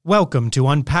Welcome to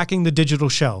Unpacking the Digital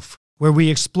Shelf, where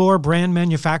we explore brand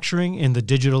manufacturing in the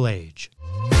digital age.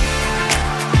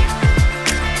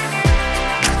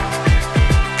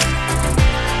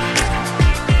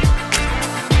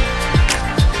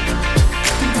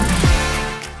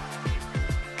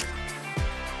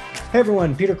 Hey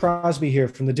everyone, Peter Crosby here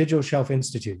from the Digital Shelf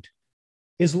Institute.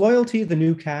 Is loyalty the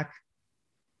new CAC?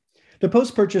 The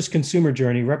post-purchase consumer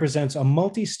journey represents a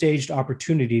multi-staged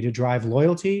opportunity to drive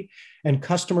loyalty and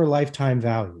customer lifetime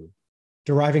value,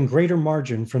 deriving greater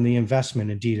margin from the investment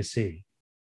in D2C.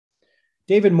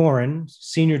 David Morin,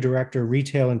 Senior Director,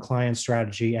 Retail and Client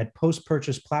Strategy at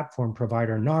post-purchase platform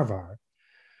provider Narvar,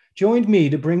 joined me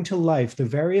to bring to life the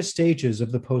various stages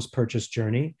of the post-purchase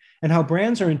journey and how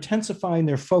brands are intensifying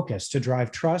their focus to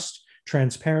drive trust,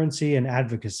 transparency, and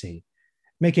advocacy,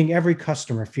 making every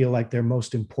customer feel like their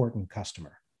most important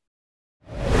customer.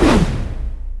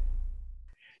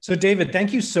 So David,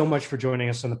 thank you so much for joining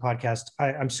us on the podcast.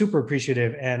 I'm super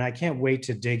appreciative, and I can't wait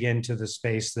to dig into the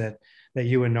space that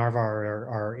you and Narvar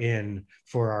are in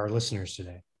for our listeners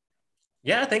today.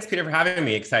 Yeah, thanks, Peter, for having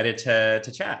me. Excited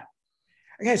to chat.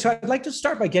 Okay, so I'd like to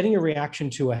start by getting a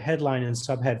reaction to a headline and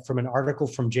subhead from an article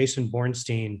from Jason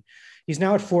Bornstein. He's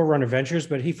now at Forerunner Ventures,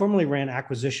 but he formerly ran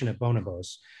acquisition at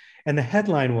Bonobos. And the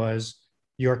headline was,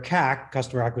 your CAC,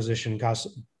 customer acquisition cost,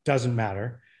 doesn't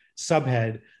matter.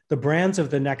 Subhead, the brands of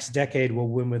the next decade will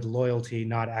win with loyalty,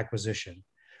 not acquisition.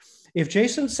 If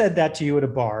Jason said that to you at a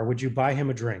bar, would you buy him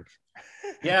a drink?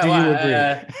 Yeah, Do you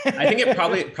agree? I think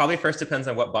it probably first depends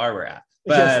on what bar we're at.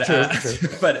 But, yes, true.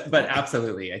 but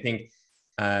absolutely. I think,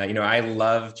 I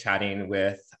love chatting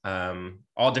with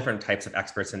all different types of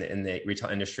experts in the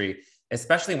retail industry,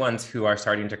 especially ones who are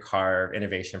starting to carve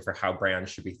innovation for how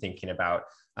brands should be thinking about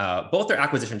both their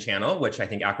acquisition channel, which I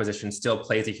think acquisition still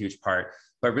plays a huge part,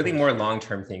 but really more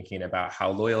long-term thinking about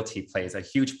how loyalty plays a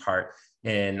huge part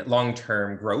in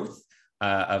long-term growth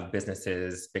of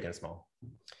businesses, big and small.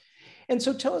 And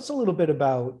so tell us a little bit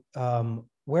about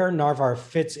where Narvar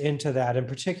fits into that, and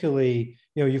particularly,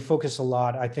 you focus a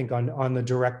lot, I think, on the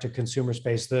direct-to-consumer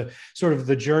space, the sort of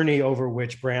the journey over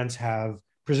which brands have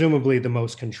presumably the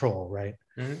most control, right?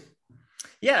 Mm-hmm.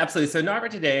 Yeah, absolutely. So Narvar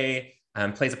today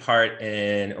plays a part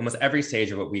in almost every stage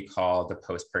of what we call the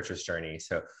post-purchase journey.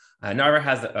 So Narvar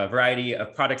has a variety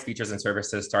of products, features, and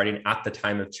services starting at the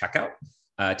time of checkout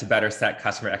to better set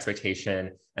customer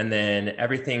expectation. And then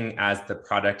everything as the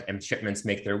product and shipments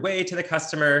make their way to the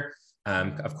customer.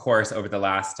 Of course, over the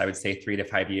last, I would say, 3 to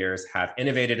 5 years, have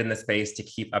innovated in the space to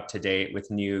keep up to date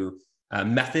with new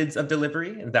methods of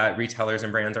delivery that retailers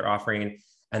and brands are offering,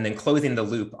 and then closing the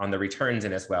loop on the returns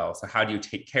in as well. So how do you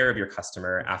take care of your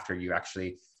customer after you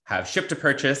actually have shipped a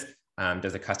purchase?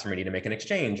 Does the customer need to make an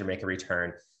exchange or make a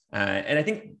return? And I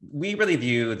think we really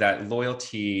view that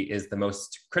loyalty is the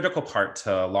most critical part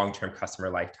to long-term customer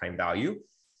lifetime value,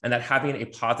 and that having a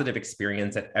positive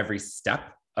experience at every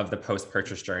step of the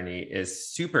post-purchase journey is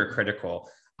super critical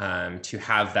to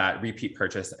have that repeat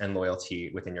purchase and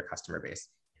loyalty within your customer base.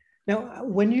 Now,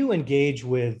 when you engage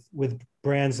with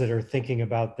brands that are thinking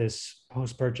about this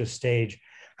post-purchase stage,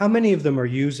 how many of them are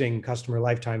using customer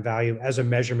lifetime value as a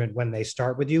measurement when they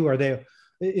start with you? I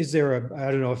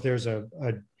don't know if there's a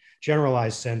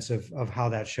generalized sense of how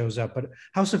that shows up, but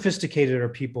how sophisticated are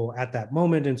people at that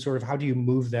moment, and sort of how do you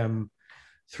move them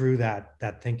through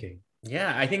that thinking?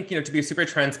 Yeah, I think, to be super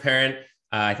transparent,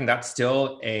 I think that's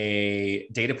still a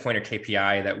data point or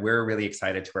KPI that we're really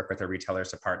excited to work with our retailers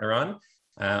to partner on.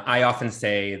 I often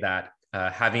say that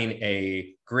having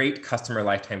a great customer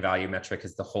lifetime value metric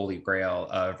is the holy grail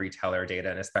of retailer data,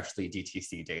 and especially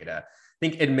DTC data. I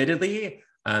think admittedly,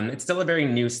 it's still a very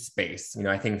new space.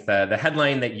 I think the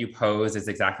headline that you pose is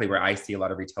exactly where I see a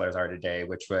lot of retailers are today,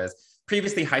 which was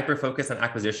previously hyper-focused on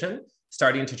acquisition,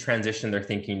 starting to transition their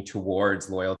thinking towards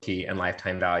loyalty and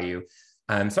lifetime value.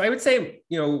 So I would say,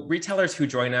 retailers who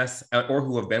join us or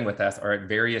who have been with us are at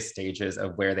various stages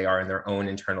of where they are in their own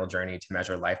internal journey to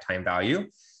measure lifetime value.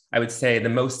 I would say the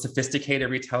most sophisticated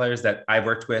retailers that I've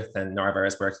worked with and Narvar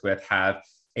has worked with have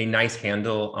a nice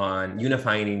handle on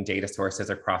unifying data sources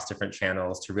across different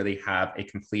channels to really have a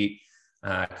complete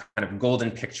kind of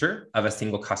golden picture of a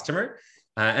single customer.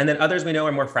 And then others we know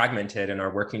are more fragmented and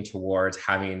are working towards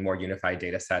having more unified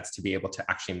data sets to be able to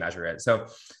actually measure it. So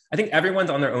I think everyone's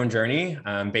on their own journey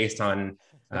based on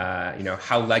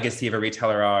how legacy of a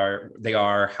retailer they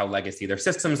are, how legacy their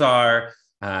systems are,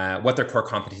 what their core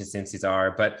competencies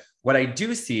are. But what I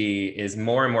do see is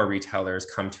more and more retailers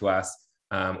come to us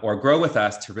or grow with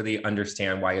us to really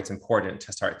understand why it's important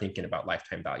to start thinking about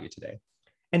lifetime value today.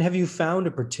 And have you found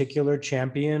a particular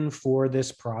champion for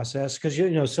this process?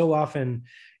 Because so often,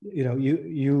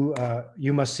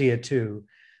 you must see it too.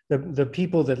 the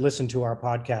people that listen to our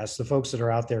podcast, the folks that are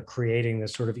out there creating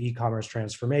this sort of e-commerce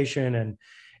transformation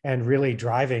and really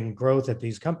driving growth at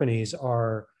these companies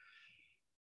are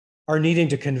needing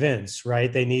to convince,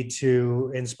 right? They need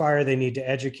to inspire, they need to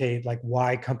educate, like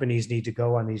why companies need to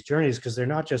go on these journeys, because they're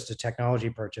not just a technology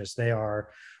purchase, they are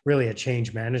really a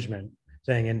change management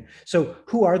thing. And so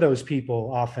who are those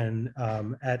people often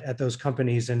at those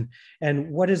companies, and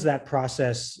what is that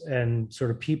process and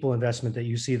sort of people investment that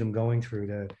you see them going through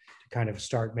to kind of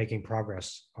start making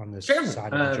progress on this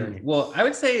side of the journey? Well, I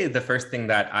would say the first thing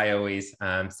that I always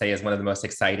say is one of the most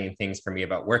exciting things for me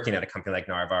about working at a company like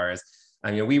Narvar is,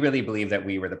 we really believe that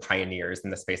we were the pioneers in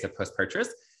the space of post-purchase.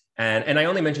 And I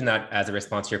only mention that as a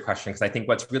response to your question, because I think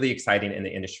what's really exciting in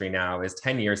the industry now is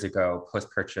 10 years ago,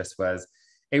 post-purchase was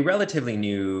a relatively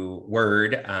new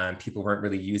word. People weren't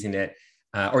really using it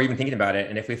or even thinking about it.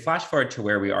 And if we flash forward to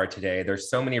where we are today,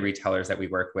 there's so many retailers that we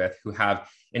work with who have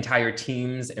entire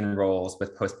teams and roles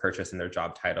with post-purchase in their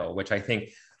job title, which I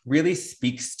think really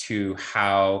speaks to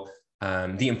how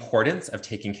the importance of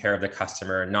taking care of the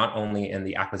customer, not only in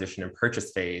the acquisition and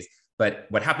purchase phase, but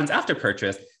what happens after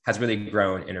purchase has really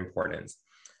grown in importance.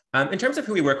 In terms of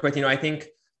who we work with, I think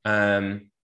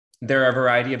there are a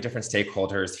variety of different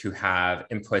stakeholders who have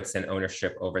inputs and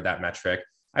ownership over that metric.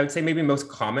 I would say maybe most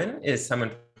common is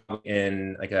someone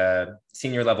in like a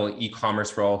senior level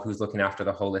e-commerce role who's looking after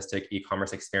the holistic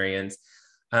e-commerce experience.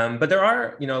 But there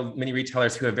are, many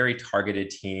retailers who have very targeted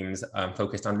teams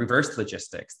focused on reverse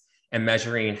logistics and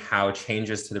measuring how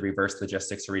changes to the reverse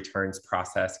logistics or returns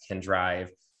process can drive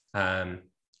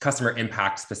customer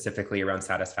impact, specifically around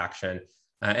satisfaction,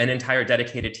 and entire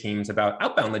dedicated teams about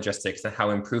outbound logistics and how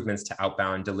improvements to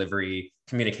outbound delivery,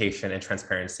 communication, and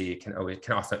transparency can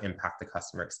also impact the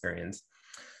customer experience.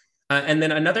 And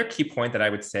then another key point that I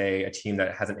would say a team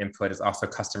that has an input is also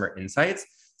customer insights.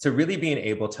 So really being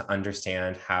able to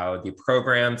understand how the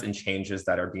programs and changes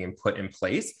that are being put in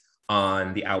place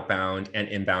on the outbound and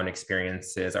inbound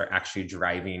experiences are actually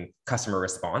driving customer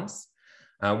response.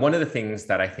 One of the things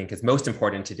that I think is most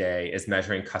important today is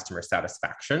measuring customer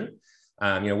satisfaction.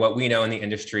 What we know in the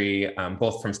industry,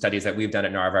 both from studies that we've done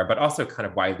at Narvar, but also kind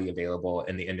of widely available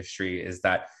in the industry, is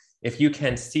that if you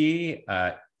can see,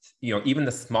 even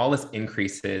the smallest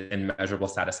increases in measurable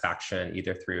satisfaction,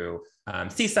 either through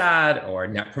CSAT or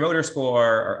Net Promoter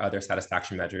Score or other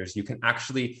satisfaction measures, you can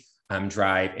actually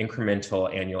drive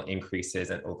incremental annual increases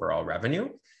in overall revenue.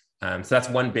 So that's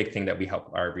one big thing that we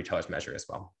help our retailers measure as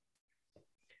well.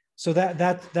 So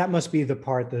that must be the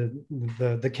part,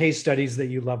 the case studies that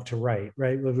you love to write,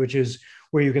 right? Which is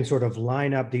where you can sort of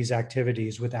line up these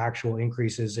activities with actual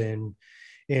increases in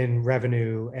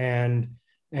revenue and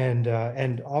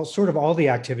all the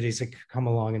activities that come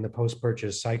along in the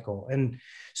post-purchase cycle. And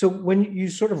so when you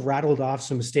sort of rattled off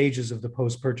some stages of the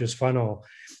post-purchase funnel,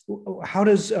 how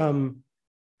does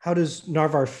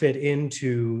Narvar fit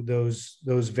into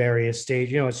those various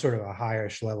stages? It's sort of a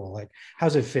higher-ish level. Like, how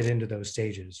does it fit into those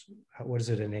stages? What is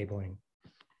it enabling?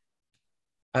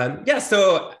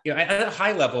 So at a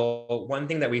high level, one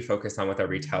thing that we focus on with our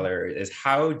retailer is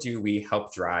how do we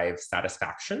help drive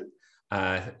satisfaction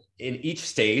in each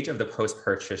stage of the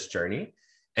post-purchase journey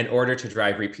in order to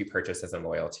drive repeat purchases and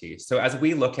loyalty. So as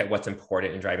we look at what's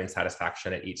important in driving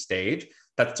satisfaction at each stage,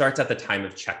 that starts at the time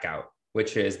of checkout,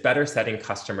 which is better setting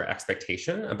customer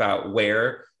expectation about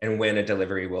where and when a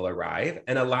delivery will arrive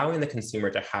and allowing the consumer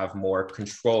to have more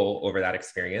control over that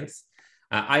experience.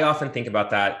 I often think about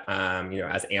that,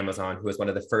 as Amazon, who was one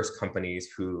of the first companies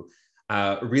who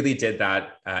really did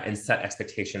that and set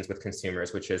expectations with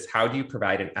consumers, which is how do you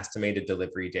provide an estimated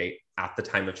delivery date at the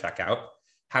time of checkout?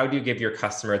 How do you give your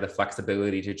customer the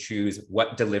flexibility to choose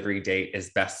what delivery date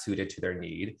is best suited to their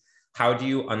need? How do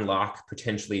you unlock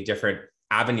potentially different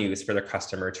avenues for the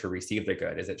customer to receive the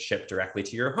good? Is it shipped directly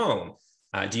to your home?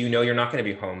 Do you know you're not going to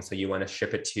be home, so you want to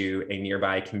ship it to a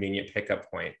nearby convenient pickup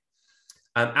point?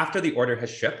 After the order has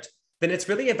shipped, then it's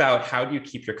really about how do you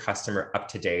keep your customer up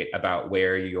to date about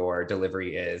where your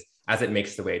delivery is as it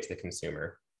makes the way to the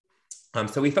consumer.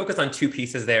 So we focus on two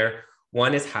pieces there.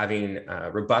 One is having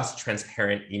robust,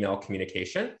 transparent email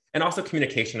communication and also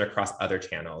communication across other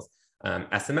channels.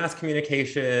 SMS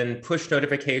communication, push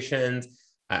notifications.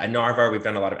 At Narvar, we've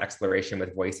done a lot of exploration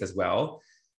with voice as well,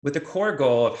 with the core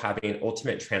goal of having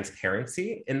ultimate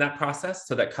transparency in that process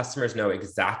so that customers know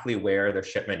exactly where their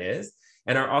shipment is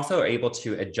and are also able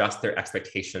to adjust their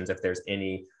expectations if there's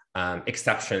any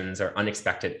exceptions or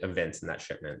unexpected events in that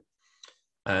shipment.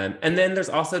 And then there's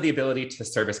also the ability to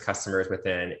service customers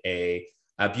within a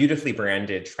beautifully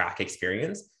branded track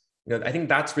experience I think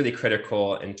that's really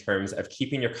critical in terms of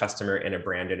keeping your customer in a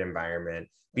branded environment,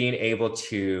 being able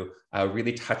to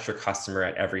really touch your customer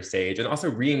at every stage, and also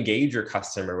re-engage your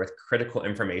customer with critical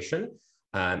information,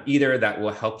 either that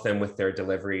will help them with their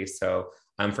delivery. So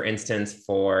for instance,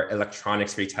 for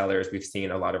electronics retailers, we've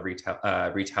seen a lot of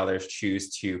retailers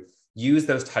choose to use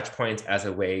those touch points as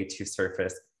a way to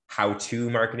surface how-to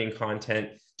marketing content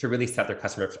to really set their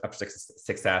customer up for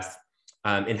success.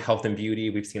 In health and beauty,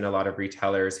 we've seen a lot of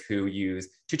retailers who use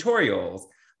tutorials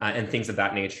and things of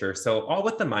that nature. So all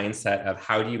with the mindset of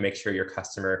how do you make sure your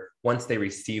customer, once they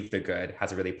receive the good,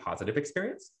 has a really positive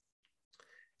experience.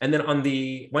 And then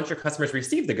once your customers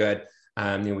receive the good,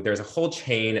 there's a whole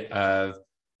chain of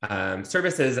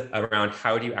services around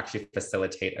how do you actually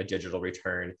facilitate a digital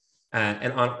return.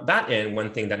 And on that end,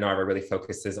 one thing that Narvar really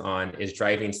focuses on is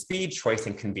driving speed, choice,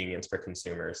 and convenience for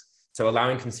consumers. So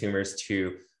allowing consumers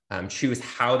to choose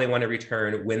how they want to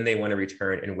return, when they want to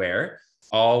return, and where,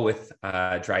 all with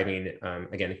driving,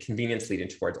 again, convenience leading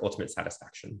towards ultimate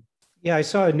satisfaction. Yeah, I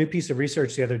saw a new piece of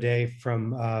research the other day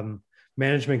from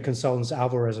management consultants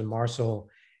Alvarez and Marshall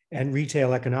and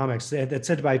Retail Economics that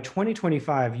said by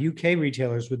 2025, UK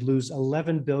retailers would lose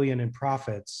 11 billion in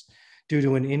profits due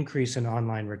to an increase in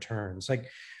online returns.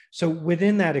 So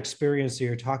within that experience that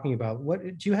you're talking about, what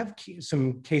do you have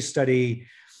some case study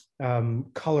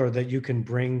color that you can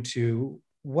bring to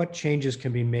what changes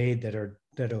can be made that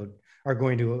are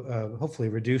going to hopefully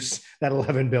reduce that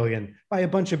 11 billion by a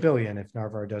bunch of billion if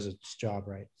Narvar does its job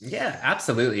right? Yeah,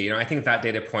 absolutely. I think that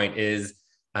data point is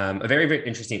a very, very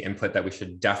interesting input that we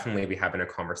should definitely be having a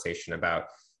conversation about.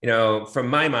 From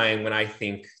my mind, when I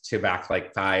think to back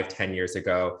like 5-10 years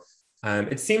ago,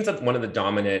 it seems that one of the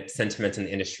dominant sentiments in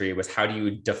the industry was how do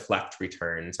you deflect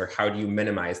returns, or how do you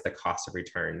minimize the cost of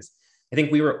returns? I think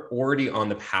we were already on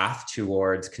the path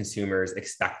towards consumers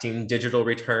expecting digital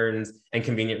returns and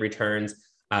convenient returns.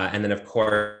 And then, of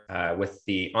course, with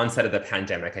the onset of the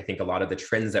pandemic, I think a lot of the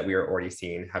trends that we are already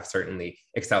seeing have certainly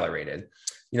accelerated.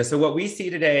 So what we see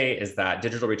today is that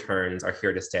digital returns are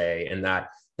here to stay, and that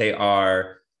they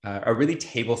are a really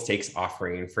table stakes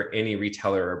offering for any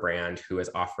retailer or brand who is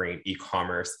offering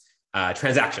e-commerce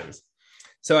transactions.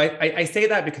 So I say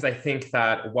that because I think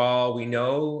that while we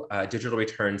know digital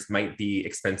returns might be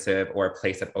expensive or a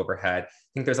place of overhead, I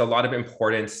think there's a lot of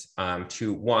importance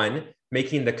to, one,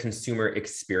 making the consumer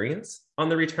experience on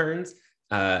the returns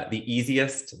the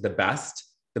easiest, the best,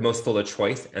 the most full of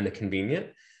choice, and the convenient.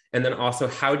 And then also,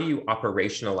 how do you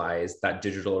operationalize that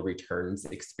digital returns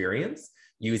experience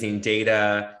using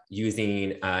data,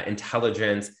 using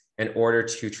intelligence in order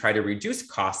to try to reduce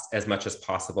costs as much as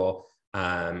possible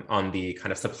on the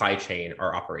kind of supply chain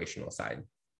or operational side?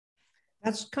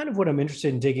 That's kind of what I'm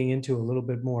interested in digging into a little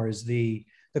bit more, is the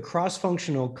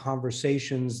cross-functional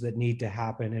conversations that need to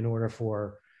happen in order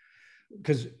for,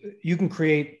 because you can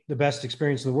create the best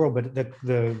experience in the world, but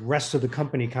the rest of the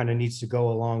company kind of needs to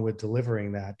go along with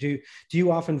delivering that. Do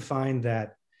you often find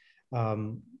that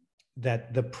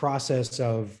that the process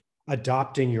of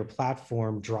adopting your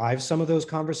platform drives some of those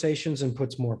conversations and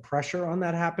puts more pressure on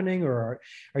that happening? Or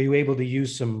are you able to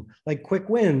use some like quick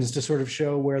wins to sort of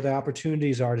show where the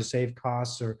opportunities are to save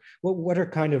costs? Or what are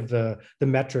kind of the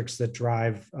metrics that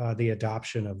drive the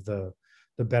adoption of the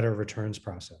better returns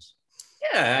process?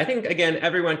 Yeah, I think, again,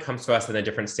 everyone comes to us in a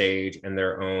different stage in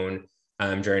their own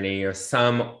journey.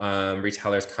 Some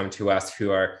retailers come to us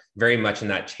who are very much in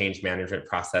that change management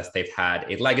process. They've had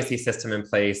a legacy system in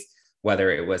place,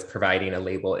 whether it was providing a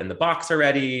label in the box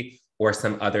already or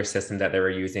some other system that they were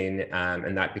using.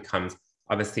 And that becomes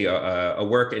obviously a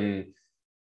work in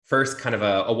first kind of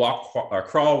a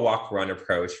crawl, walk, run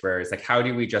approach, where it's like, how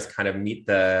do we just kind of meet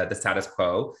the status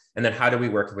quo? And then how do we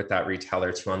work with that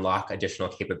retailer to unlock additional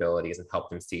capabilities and help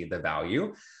them see the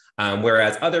value?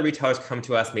 Whereas other retailers come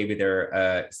to us, maybe they're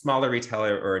a smaller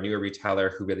retailer or a newer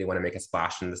retailer who really want to make a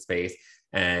splash in the space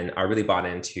and are really bought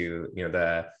into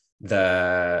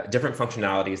the different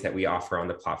functionalities that we offer on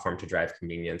the platform to drive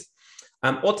convenience.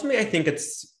 Ultimately, I think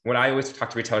it's what I always talk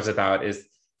to retailers about is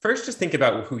first, just think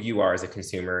about who you are as a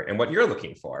consumer and what you're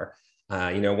looking for.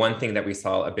 One thing that we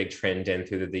saw a big trend in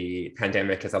through the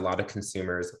pandemic is a lot of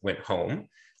consumers went home.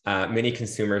 Many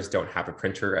consumers don't have a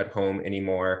printer at home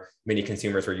anymore. Many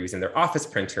consumers were using their office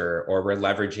printer or were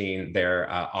leveraging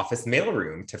their office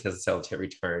mailroom to facilitate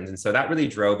returns. And so that really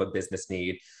drove a business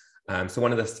need. So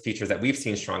one of the features that we've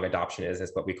seen strong adoption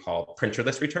is what we call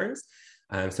printerless returns.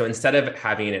 So instead of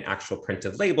having an actual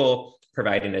printed label,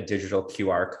 providing a digital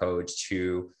QR code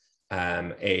to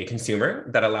a consumer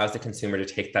that allows the consumer to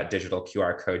take that digital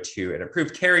QR code to an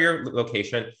approved carrier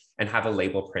location and have a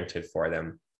label printed for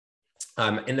them.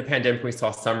 In the pandemic, we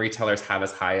saw some retailers have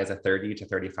as high as a 30 to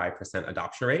 35%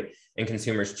 adoption rate, and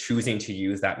consumers choosing to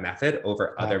use that method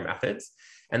over other methods.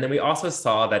 And then we also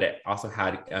saw that it also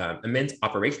had immense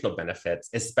operational benefits,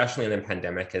 especially in the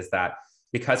pandemic, is that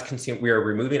because we are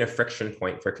removing a friction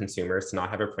point for consumers to not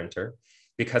have a printer,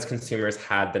 because consumers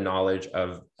had the knowledge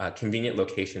of convenient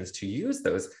locations to use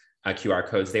those QR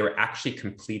codes, they were actually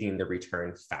completing the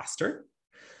return faster.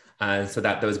 So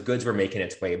that those goods were making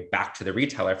its way back to the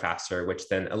retailer faster, which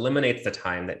then eliminates the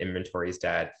time that inventory is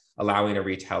dead, allowing a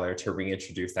retailer to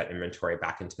reintroduce that inventory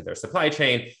back into their supply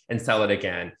chain and sell it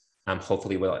again,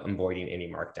 hopefully without avoiding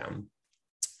any markdown.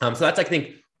 So that's, I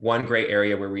think, one great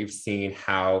area where we've seen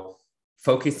how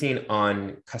focusing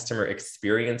on customer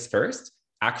experience first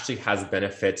actually has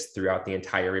benefits throughout the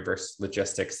entire reverse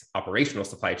logistics operational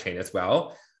supply chain as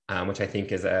well, which I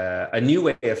think is a new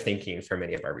way of thinking for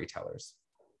many of our retailers.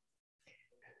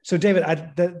 So, David,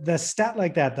 the stat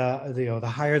like that, the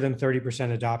higher than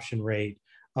 30% adoption rate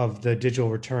of the digital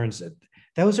returns,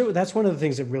 that's one of the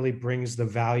things that really brings the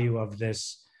value of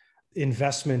this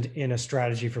investment in a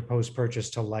strategy for post-purchase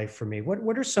to life for me.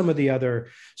 What are some of the other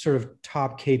sort of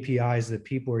top KPIs that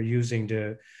people are using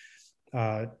to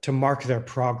mark their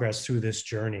progress through this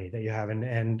journey that you have?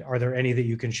 And are there any that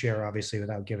you can share, obviously,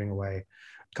 without giving away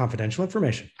confidential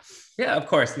information? Yeah, of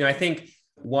course. I think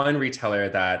one retailer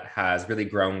that has really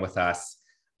grown with us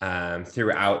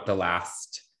throughout the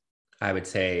last, I would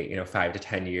say, 5 to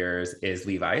 10 years is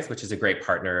Levi's, which is a great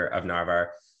partner of Narvar.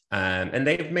 And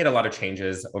they've made a lot of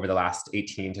changes over the last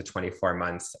 18 to 24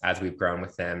 months as we've grown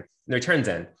with them. And the returns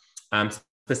in.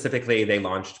 Specifically, they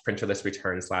launched printerless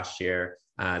returns last year.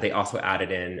 They also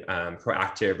added in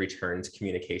proactive returns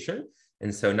communication.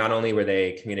 And so not only were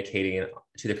they communicating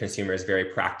to the consumers very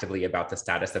proactively about the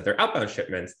status of their outbound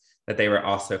shipments, that they were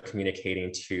also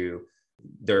communicating to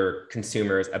their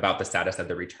consumers about the status of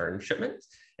the return shipments.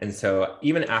 And so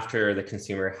even after the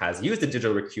consumer has used a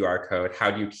digital QR code,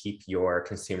 how do you keep your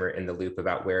consumer in the loop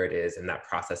about where it is in that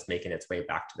process, making its way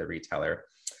back to the retailer?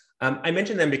 I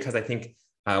mentioned them because I think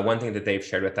one thing that they've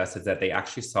shared with us is that they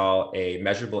actually saw a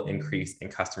measurable increase in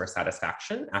customer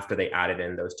satisfaction after they added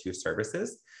in those two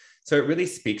services. So it really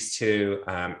speaks to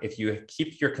if you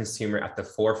keep your consumer at the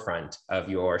forefront of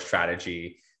your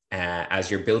strategy as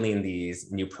you're building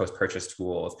these new post-purchase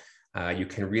tools, you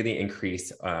can really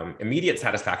increase immediate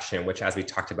satisfaction, which, as we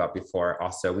talked about before,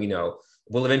 also we know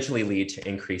will eventually lead to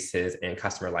increases in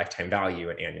customer lifetime value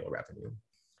and annual revenue.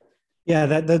 Yeah,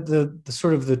 that the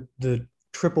sort of the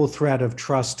triple threat of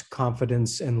trust,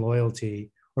 confidence, and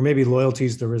loyalty. Or maybe loyalty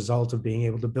is the result of being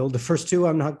able to build the first two.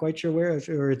 I'm not quite sure where,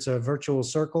 or it's a virtual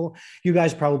circle. You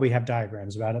guys probably have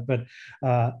diagrams about it, but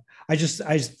I just,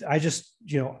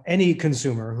 any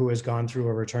consumer who has gone through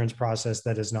a returns process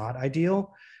that is not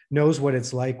ideal knows what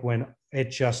it's like when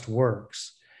it just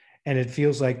works. And it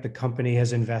feels like the company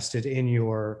has invested in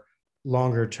your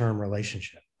longer term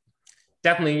relationship.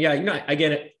 Definitely. Yeah.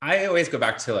 Again, I always go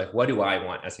back to what do I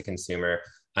want as a consumer?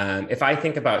 If I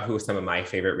think about who some of my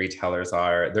favorite retailers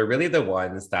are, they're really the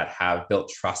ones that have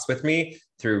built trust with me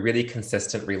through really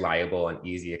consistent, reliable, and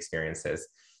easy experiences.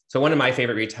 So one of my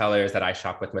favorite retailers that I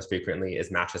shop with most frequently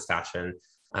is Matches Fashion.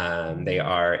 They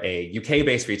are a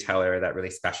UK-based retailer that really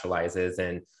specializes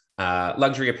in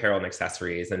luxury apparel and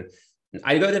accessories. And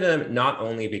I go to them not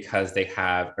only because they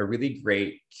have a really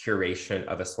great curation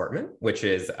of assortment, which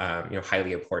is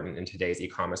highly important in today's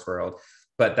e-commerce world,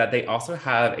 but that they also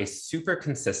have a super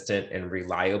consistent and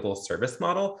reliable service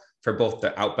model for both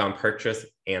the outbound purchase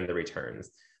and the returns.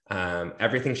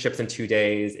 Everything ships in 2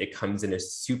 days. It comes in a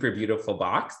super beautiful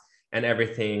box, and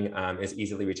everything is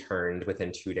easily returned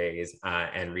within 2 days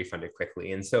and refunded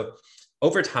quickly. And so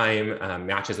over time,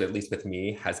 Matches, at least with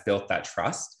me, has built that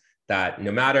trust that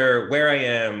no matter where I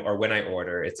am or when I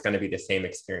order, it's going to be the same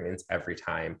experience every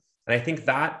time. And I think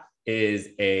that is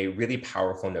a really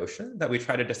powerful notion that we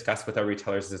try to discuss with our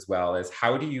retailers as well, is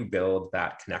how do you build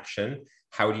that connection?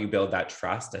 How do you build that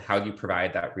trust? And how do you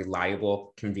provide that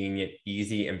reliable, convenient,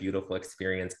 easy, and beautiful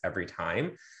experience every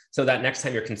time? So that next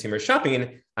time your consumer is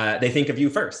shopping, they think of you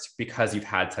first because you've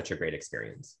had such a great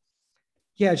experience.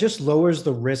 Yeah, it just lowers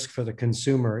the risk for the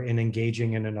consumer in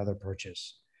engaging in another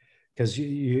purchase. Because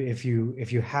if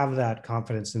you have that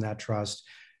confidence and that trust,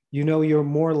 you're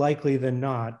more likely than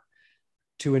not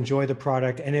to enjoy the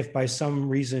product. And if by some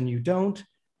reason you don't,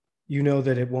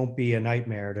 that it won't be a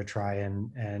nightmare to try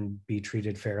and be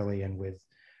treated fairly and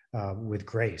with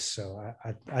grace. So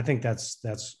I think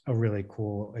that's a really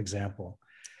cool example.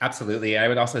 Absolutely. I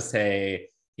would also say,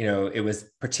 it was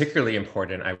particularly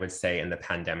important, I would say, in the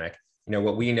pandemic.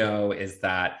 What we know is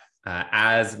that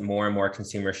as more and more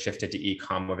consumers shifted to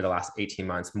e-com over the last 18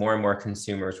 months, more and more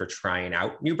consumers were trying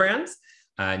out new brands,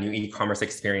 new e-commerce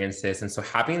experiences. And so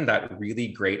having that really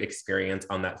great experience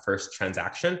on that first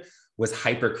transaction was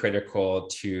hypercritical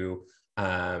to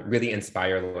really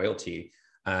inspire loyalty.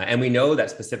 And we know that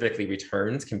specifically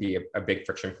returns can be a big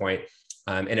friction point.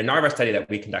 In a Narva study that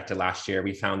we conducted last year,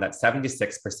 we found that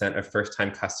 76% of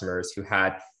first-time customers who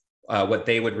had what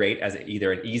they would rate as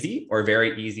either an easy or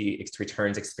very easy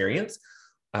returns experience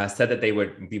said that they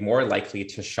would be more likely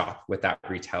to shop with that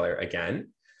retailer again.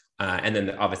 And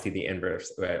then obviously the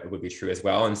inverse would be true as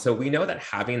well. And so we know that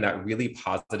having that really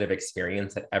positive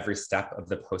experience at every step of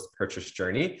the post-purchase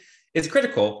journey is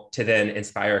critical to then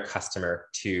inspire a customer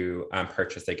to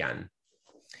purchase again.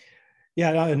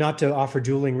 Yeah, not to offer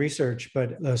dueling research,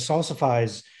 but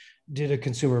Salsify's did a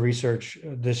consumer research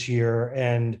this year,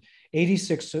 and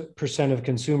 86% of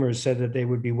consumers said that they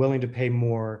would be willing to pay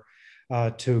more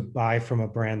to buy from a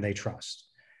brand they trust.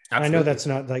 I know that's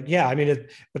not like, yeah, I mean,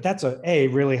 but that's a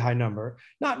really high number.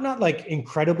 Not like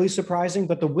incredibly surprising,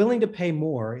 but the willing to pay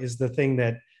more is the thing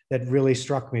that really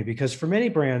struck me, because for many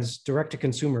brands, direct to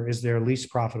consumer is their least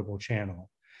profitable channel,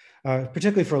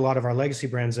 particularly for a lot of our legacy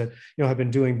brands that have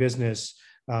been doing business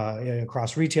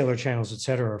across retailer channels, et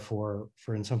cetera, for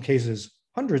in some cases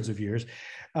hundreds of years.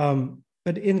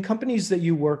 But in companies that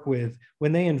you work with,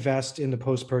 when they invest in the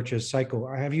post-purchase cycle,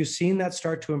 have you seen that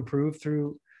start to improve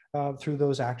through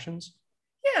those actions?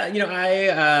 Yeah,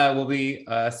 I will be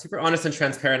super honest and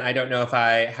transparent. I don't know if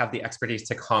I have the expertise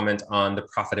to comment on the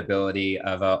profitability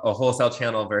of a wholesale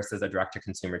channel versus a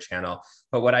direct-to-consumer channel.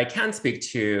 But what I can speak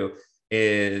to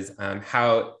is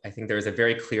how I think there's a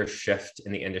very clear shift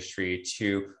in the industry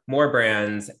to more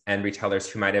brands and retailers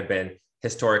who might have been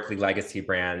historically legacy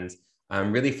brands,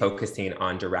 really focusing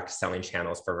on direct selling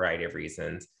channels for a variety of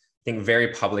reasons. I think very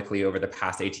publicly over the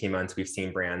past 18 months, we've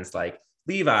seen brands like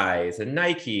Levi's and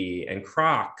Nike and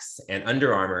Crocs and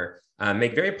Under Armour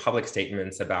make very public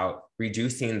statements about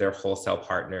reducing their wholesale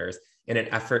partners in an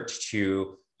effort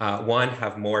to, one,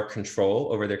 have more control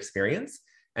over their experience,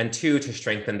 and two, to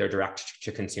strengthen their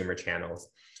direct-to-consumer channels.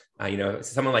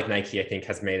 Someone like Nike, I think,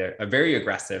 has made a very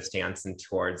aggressive stance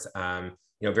towards,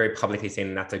 very publicly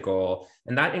saying that's a goal.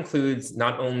 And that includes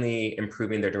not only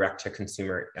improving their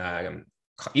direct-to-consumer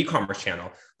e-commerce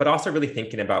channel, but also really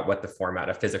thinking about what the format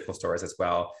of physical stores as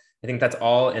well. I think that's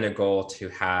all in a goal to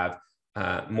have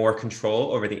more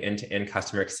control over the end-to-end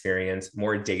customer experience,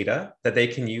 more data that they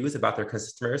can use about their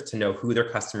customers to know who their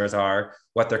customers are,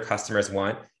 what their customers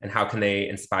want, and how can they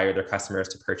inspire their customers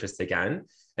to purchase again,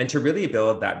 and to really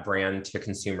build that brand to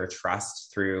consumer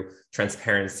trust through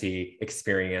transparency,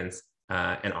 experience,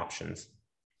 and options.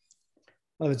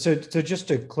 Well, so just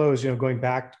to close, going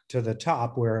back to the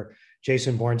top where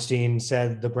Jason Bornstein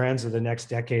said the brands of the next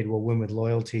decade will win with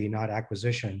loyalty, not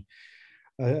acquisition.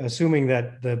 Assuming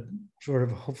that the sort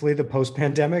of hopefully the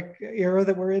post-pandemic era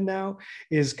that we're in now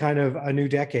is kind of a new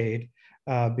decade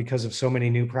because of so many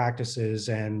new practices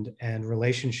and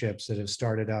relationships that have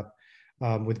started up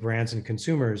with brands and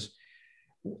consumers.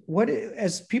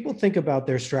 As people think about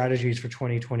their strategies for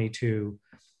 2022,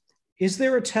 is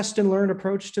there a test and learn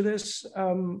approach to this?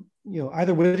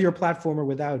 Either with your platform or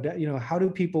without, how do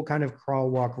people kind of crawl,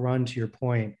 walk, run, to your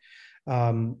point?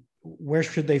 Where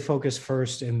should they focus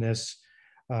first in this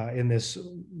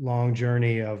long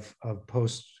journey of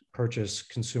post-purchase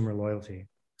consumer loyalty?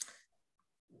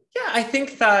 Yeah, I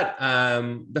think that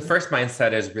the first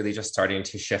mindset is really just starting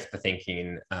to shift the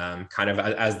thinking, kind of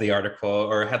as the article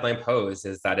or headline posed,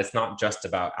 is that it's not just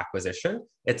about acquisition,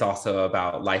 it's also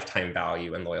about lifetime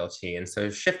value and loyalty. And so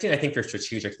shifting, I think, your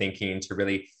strategic thinking to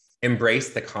really embrace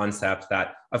the concept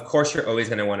that, of course, you're always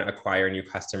going to want to acquire new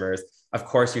customers. Of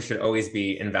course, you should always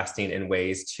be investing in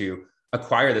ways to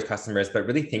acquire those customers, but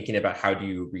really thinking about how do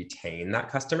you retain that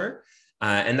customer.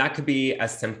 And that could be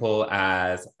as simple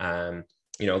as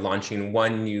launching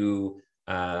one new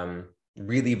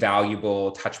really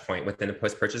valuable touch point within a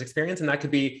post-purchase experience. And that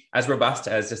could be as robust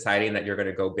as deciding that you're going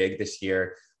to go big this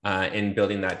year in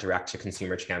building that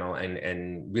direct-to-consumer channel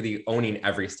and really owning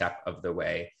every step of the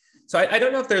way. So I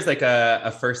don't know if there's like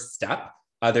a first step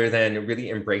other than really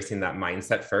embracing that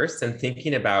mindset first and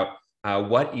thinking about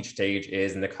what each stage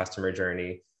is in the customer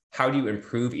journey. How do you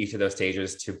improve each of those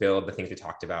stages to build the things we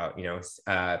talked about?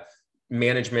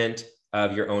 Management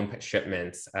of your own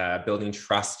shipments, building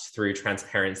trust through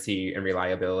transparency and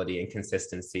reliability and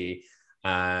consistency,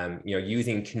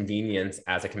 using convenience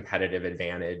as a competitive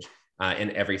advantage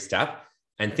in every step,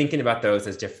 and thinking about those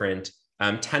as different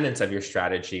tenets of your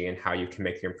strategy and how you can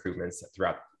make your improvements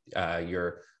throughout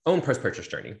your own post-purchase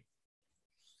journey.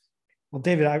 Well,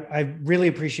 David, I really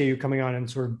appreciate you coming on and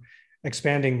sort of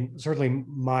expanding certainly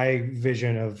my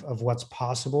vision of what's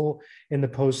possible in the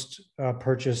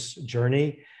post-purchase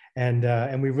journey.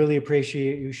 And we really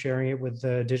appreciate you sharing it with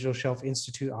the Digital Shelf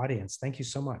Institute audience. Thank you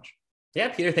so much. Yeah,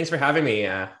 Peter, thanks for having me.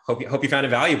 Hope you found it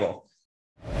valuable.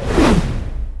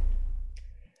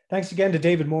 Thanks again to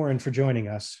David Morin for joining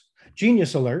us.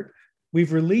 Genius Alert,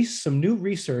 we've released some new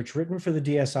research written for the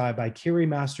DSI by Kiri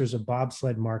Masters of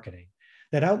Bobsled Marketing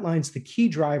that outlines the key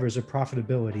drivers of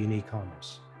profitability in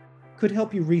e-commerce. Could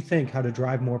help you rethink how to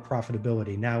drive more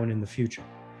profitability now and in the future.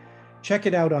 Check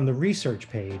it out on the research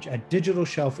page at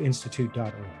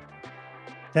digitalshelfinstitute.org.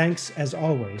 Thanks, as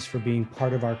always, for being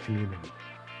part of our community.